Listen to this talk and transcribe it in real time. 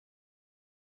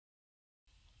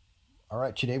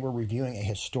Alright, today we're reviewing a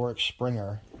historic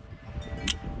Springer.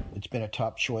 It's been a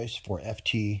top choice for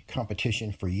FT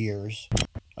competition for years.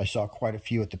 I saw quite a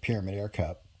few at the Pyramyd Air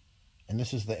Cup. And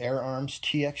this is the Air Arms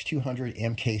TX200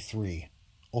 MK3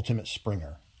 Ultimate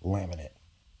Springer Laminate.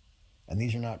 And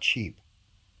these are not cheap.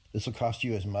 This will cost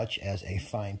you as much as a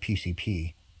fine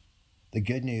PCP. The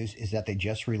good news is that they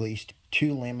just released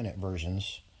two laminate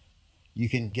versions. You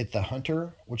can get the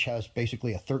Hunter, which has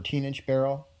basically a 13-inch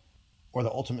barrel, or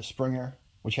the Ultimate Springer,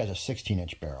 which has a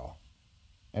 16-inch barrel.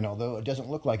 And although it doesn't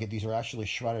look like it, these are actually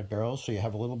shrouded barrels, so you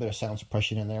have a little bit of sound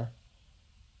suppression in there.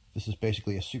 This is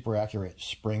basically a super accurate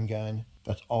spring gun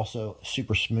that's also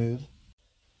super smooth.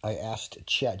 I asked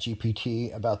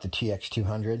ChatGPT about the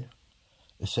TX200.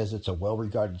 It says it's a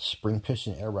well-regarded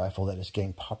spring-piston air rifle that has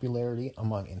gained popularity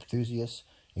among enthusiasts,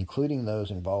 including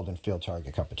those involved in field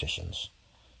target competitions.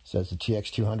 It says the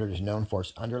TX200 is known for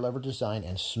its underlever design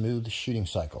and smooth shooting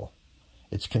cycle.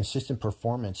 Its consistent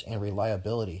performance and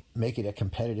reliability make it a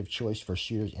competitive choice for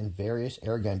shooters in various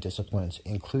airgun disciplines,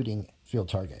 including field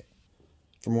target.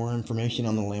 For more information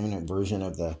on the laminate version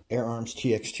of the Air Arms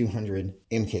TX200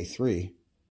 MK3,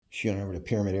 shoot on over to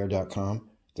pyramydair.com.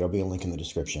 There'll be a link in the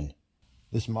description.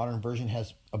 This modern version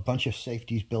has a bunch of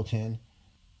safeties built in.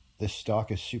 This stock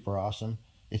is super awesome.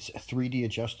 It's 3D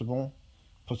adjustable,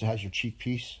 plus it has your cheek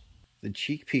piece. The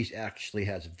cheek piece actually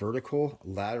has vertical,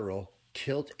 lateral,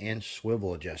 tilt, and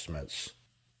swivel adjustments.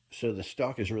 So the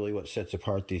stock is really what sets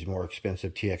apart these more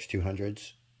expensive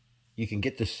TX200s. You can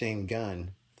get the same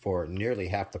gun for nearly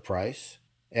half the price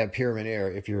at Pyramyd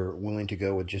Air if you're willing to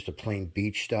go with just a plain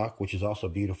beach stock, which is also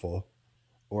beautiful.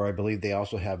 Or I believe they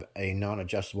also have a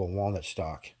non-adjustable walnut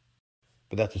stock,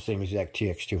 but that's the same exact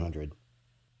TX200.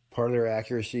 Part of their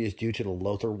accuracy is due to the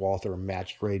Lothar-Walther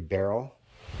match grade barrel.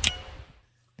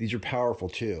 These are powerful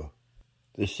too.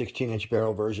 The 16-inch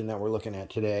barrel version that we're looking at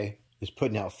today is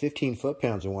putting out 15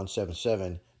 foot-pounds in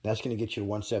 177. That's going to get you a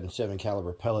 177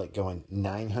 caliber pellet going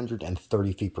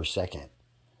 930 feet per second.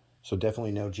 So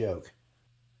definitely no joke.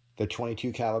 The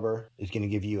 22 caliber is going to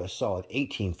give you a solid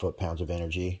 18 foot-pounds of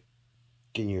energy,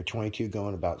 getting your 22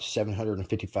 going about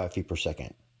 755 feet per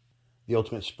second. The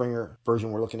Ultimate Springer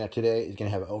version we're looking at today is going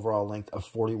to have an overall length of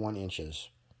 41 inches.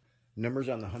 Numbers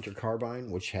on the Hunter Carbine,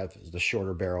 which has the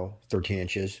shorter barrel, 13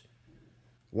 inches.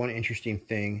 One interesting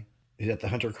thing is that the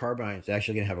Hunter Carbine is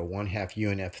actually going to have a 1/2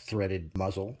 UNF threaded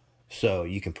muzzle, so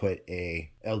you can put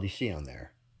a LDC on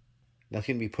there. That's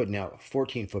going to be putting out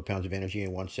 14 foot-pounds of energy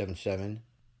in 177,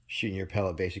 shooting your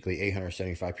pellet basically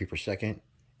 875 feet per second,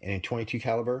 and in 22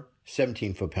 caliber,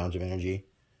 17 foot-pounds of energy,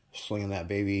 slinging that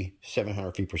baby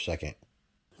 700 feet per second.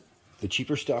 The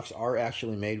cheaper stocks are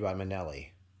actually made by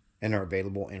Manelli and are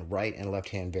available in right and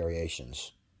left-hand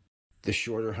variations. The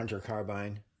shorter Hunter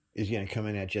Carbine is going to come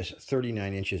in at just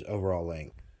 39 inches overall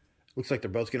length. Looks like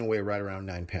they're both going to weigh right around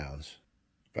 9 pounds.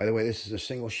 By the way, this is a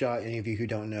single shot. Any of you who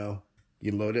don't know,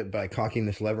 you load it by cocking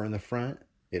this lever in the front.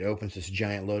 It opens this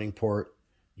giant loading port.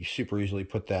 You super easily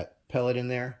put that pellet in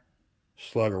there,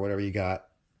 slug or whatever you got.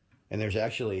 And there's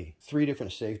actually 3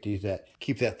 different safeties that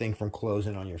keep that thing from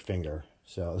closing on your finger.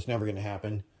 So it's never going to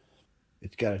happen.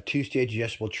 It's got a 2-stage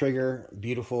adjustable trigger,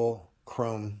 beautiful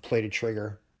chrome plated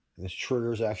trigger. This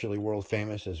trigger is actually world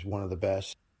famous as one of the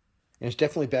best. And it's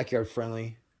definitely backyard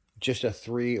friendly. Just a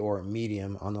 3 or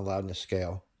medium on the loudness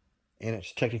scale. And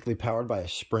it's technically powered by a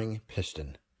spring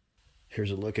piston.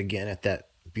 Here's a look again at that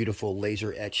beautiful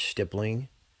laser etch stippling.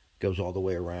 Goes all the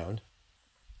way around.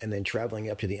 And then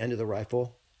traveling up to the end of the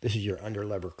rifle, this is your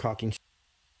underlever cocking.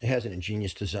 It has an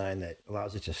ingenious design that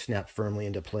allows it to snap firmly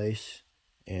into place.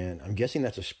 And I'm guessing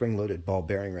that's a spring-loaded ball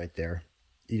bearing right there.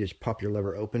 You just pop your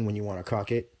lever open when you want to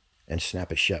cock it and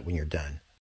snap it shut when you're done.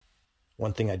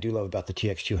 One thing I do love about the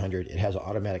TX200, it has an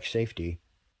automatic safety,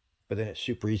 but then it's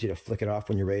super easy to flick it off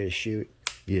when you're ready to shoot.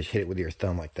 You just hit it with your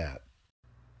thumb like that.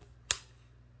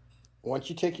 Once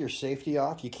you take your safety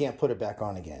off, you can't put it back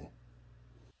on again.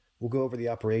 We'll go over the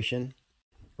operation.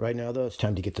 Right now though, it's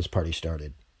time to get this party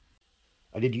started.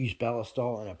 I did use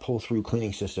Ballistol and a pull-through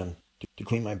cleaning system to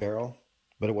clean my barrel,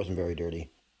 but it wasn't very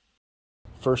dirty.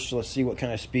 First, let's see what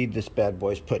kind of speed this bad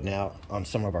boy's putting out on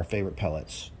some of our favorite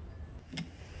pellets.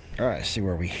 Alright, let's see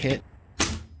where we hit.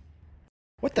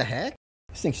 What the heck?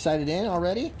 This thing's sighted in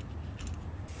already?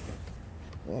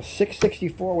 Well,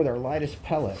 664 with our lightest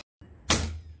pellet.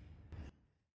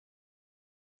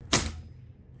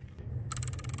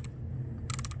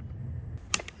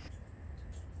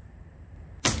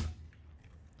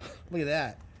 Look at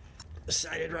that.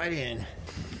 Sighted right in.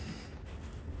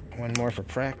 One more for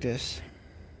practice.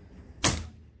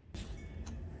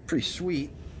 Pretty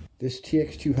sweet. This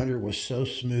TX200 was so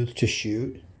smooth to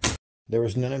shoot. There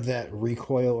was none of that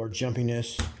recoil or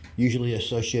jumpiness usually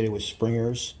associated with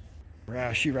springers.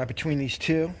 Shoot right between these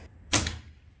two.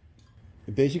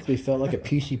 It basically felt like a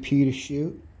PCP to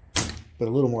shoot, but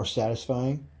a little more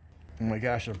satisfying. Oh my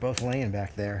gosh, they're both laying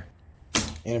back there.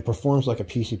 And it performs like a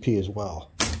PCP as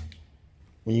well.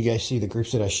 When you guys see the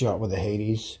groups that I shot with the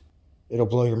Hades, it'll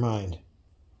blow your mind.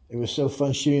 It was so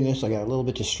fun shooting this, I got a little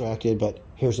bit distracted, but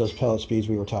here's those pellet speeds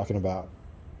we were talking about.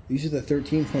 These are the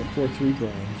 13.43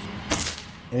 grains,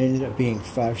 and it ended up being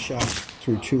 5 shots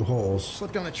through 2 holes.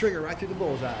 Slipped on the trigger right through the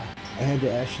bullseye. I had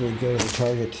to actually go to the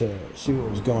target to see what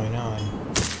was going on.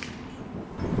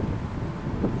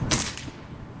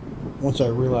 Once I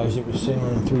realized it was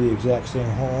sailing through the exact same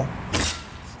hole.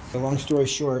 So long story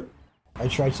short, I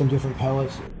tried some different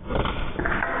pellets,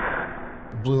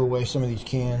 blew away some of these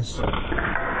cans,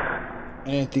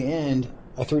 and at the end,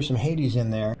 I threw some Hades in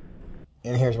there,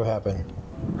 and here's what happened.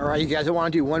 All right, you guys, I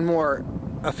want to do one more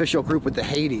official group with the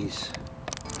Hades.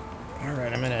 All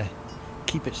right, I'm gonna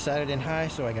keep it sighted and high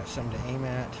so I got something to aim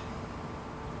at.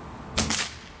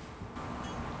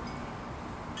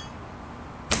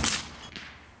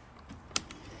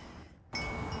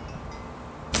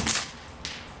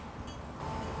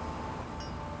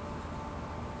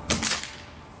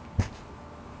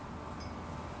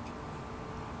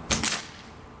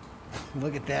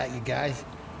 Look at that, you guys.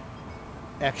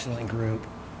 Excellent group.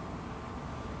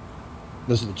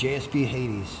 Those are the JSB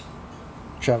Hades,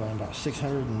 traveling about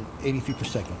 680 feet per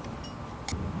second.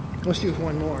 Let's do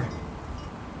one more.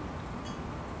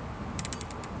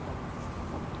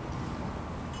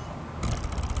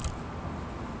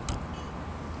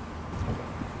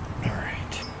 All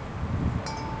right.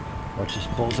 Watch this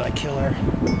bullseye killer.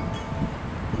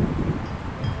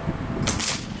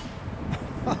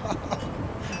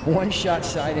 One shot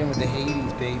side in with the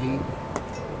Hades, baby.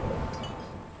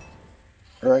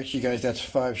 All right, you guys, that's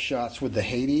 5 shots with the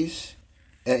Hades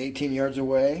at 18 yards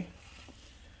away.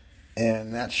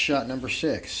 And that's shot number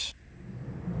 6.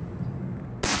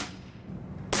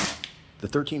 The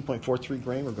 13.43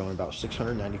 grain, we're going about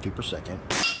 690 feet per second.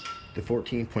 The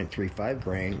 14.35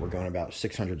 grain, we're going about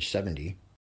 670.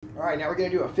 All right, now we're going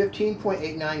to do a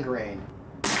 15.89 grain.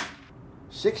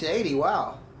 680,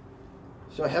 wow.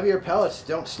 So heavier pellets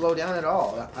don't slow down at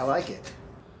all. I like it.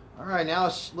 All right, now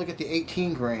let's look at the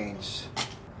 18 grains.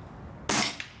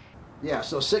 Yeah,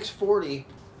 so 640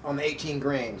 on the 18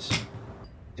 grains.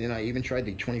 And I even tried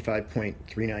the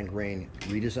 25.39 grain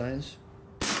redesigns.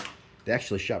 They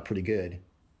actually shot pretty good,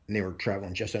 and they were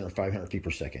traveling just under 500 feet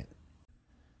per second.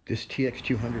 This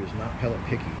TX200 is not pellet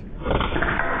picky.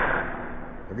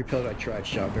 Every pellet I tried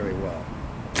shot very well.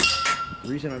 The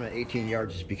reason I'm at 18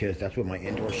 yards is because that's what my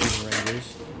indoor shooting range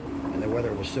is, and the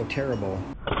weather was so terrible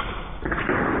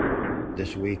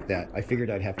this week that I figured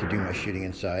I'd have to do my shooting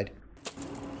inside.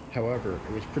 However,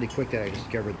 it was pretty quick that I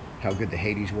discovered how good the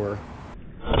Hades were,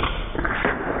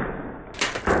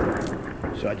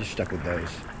 so I just stuck with those.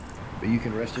 But you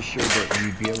can rest assured that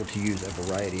you'd be able to use a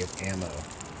variety of ammo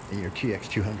in your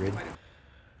TX200,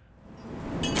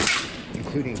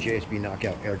 including JSB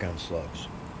Knockout Airgun slugs.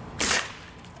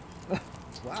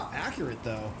 Wow, accurate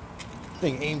though.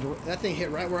 That thing hit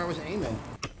right where I was aiming.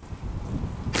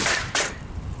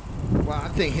 Wow,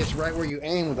 that thing hits right where you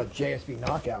aim with a JSB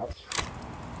Knockout.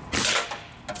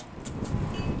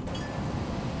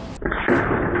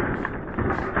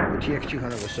 The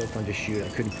TX200 was so fun to shoot, I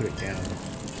couldn't put it down.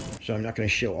 So I'm not going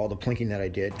to show all the plinking that I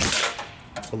did.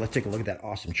 But let's take a look at that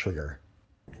awesome trigger.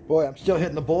 Boy, I'm still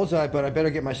hitting the bullseye, but I better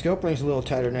get my scope rings a little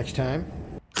tighter next time.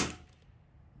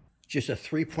 Just a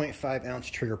 3.5 ounce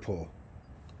trigger pull.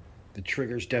 The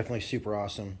trigger's definitely super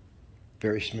awesome.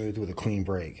 Very smooth with a clean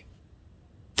break.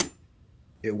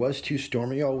 It was too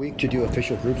stormy all week to do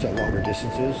official groups at longer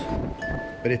distances,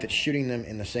 but if it's shooting them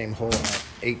in the same hole at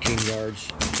 18 yards,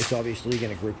 it's obviously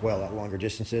going to group well at longer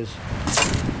distances.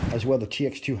 As well, the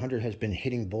TX200 has been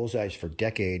hitting bullseyes for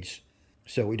decades,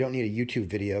 so we don't need a YouTube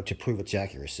video to prove its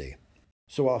accuracy.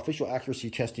 So while official accuracy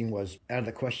testing was out of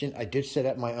the question, I did set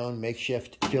up my own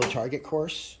makeshift field target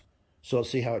course. So let's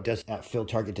see how it does at field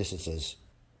target distances.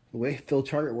 The way field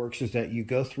target works is that you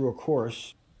go through a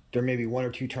course, there may be 1 or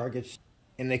 2 targets,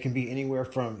 and they can be anywhere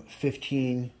from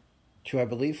 15 to, I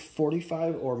believe,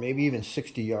 45 or maybe even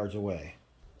 60 yards away.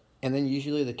 And then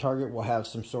usually the target will have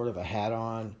some sort of a hat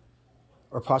on,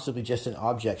 or possibly just an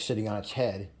object sitting on its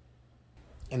head.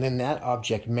 And then that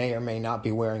object may or may not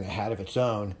be wearing a hat of its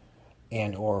own,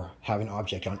 and or have an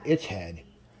object on its head.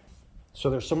 So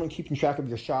there's someone keeping track of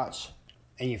your shots,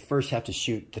 and you first have to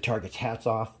shoot the target's hats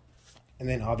off, and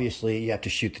then obviously you have to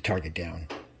shoot the target down.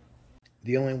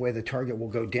 The only way the target will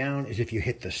go down is if you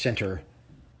hit the center.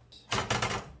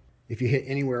 If you hit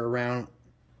anywhere around,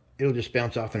 it'll just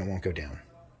bounce off and it won't go down.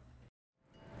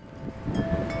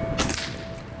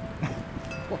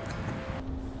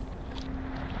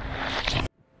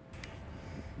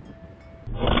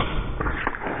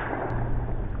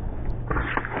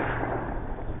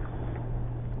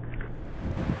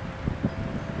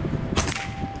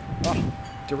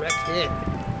 Direct hit.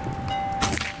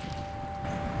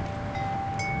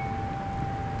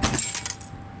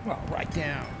 Well, right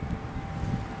down.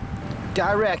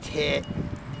 Direct hit.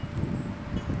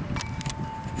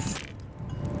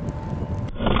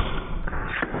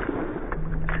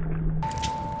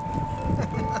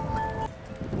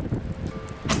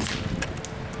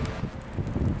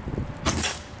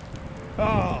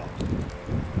 Oh.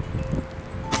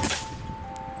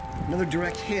 Another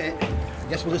direct hit.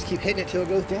 I guess we'll just keep hitting it till it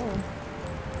goes down.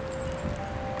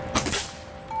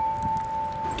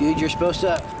 Dude, you're supposed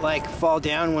to, like, fall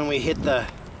down when we hit the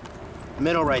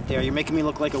middle right there. You're making me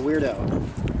look like a weirdo.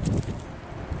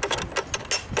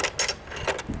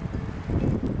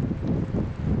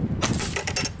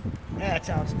 That's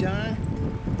how it's done.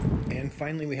 And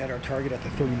finally we had our target at the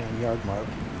 39-yard mark.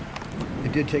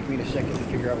 It did take me a second to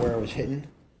figure out where I was hitting.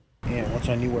 And once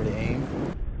I knew where to aim,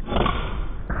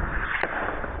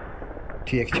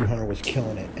 TX200 was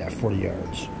killing it at 40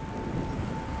 yards.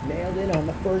 Nailed it on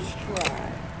the first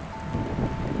try.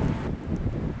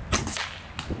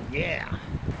 Yeah.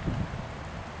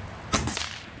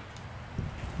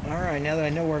 Alright, now that I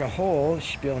know where to hold, I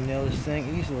should be able to nail this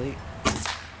thing easily.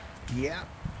 Yeah.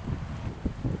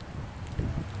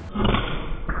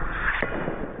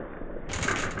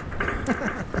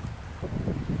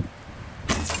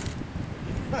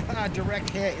 Direct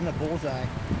hit in the bullseye.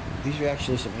 These are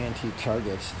actually some antique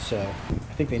targets, so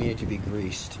I think they needed to be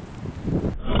greased.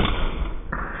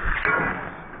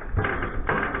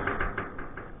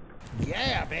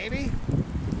 Yeah, baby!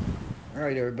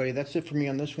 Alright everybody, that's it for me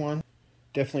on this one.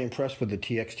 Definitely impressed with the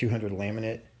TX200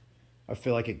 Laminate. I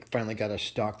feel like it finally got a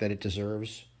stock that it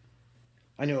deserves.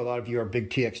 I know a lot of you are big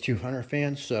TX200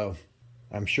 fans, so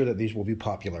I'm sure that these will be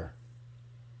popular.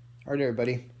 Alright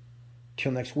everybody,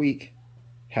 till next week,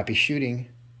 happy shooting.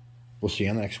 We'll see you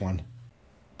on the next one.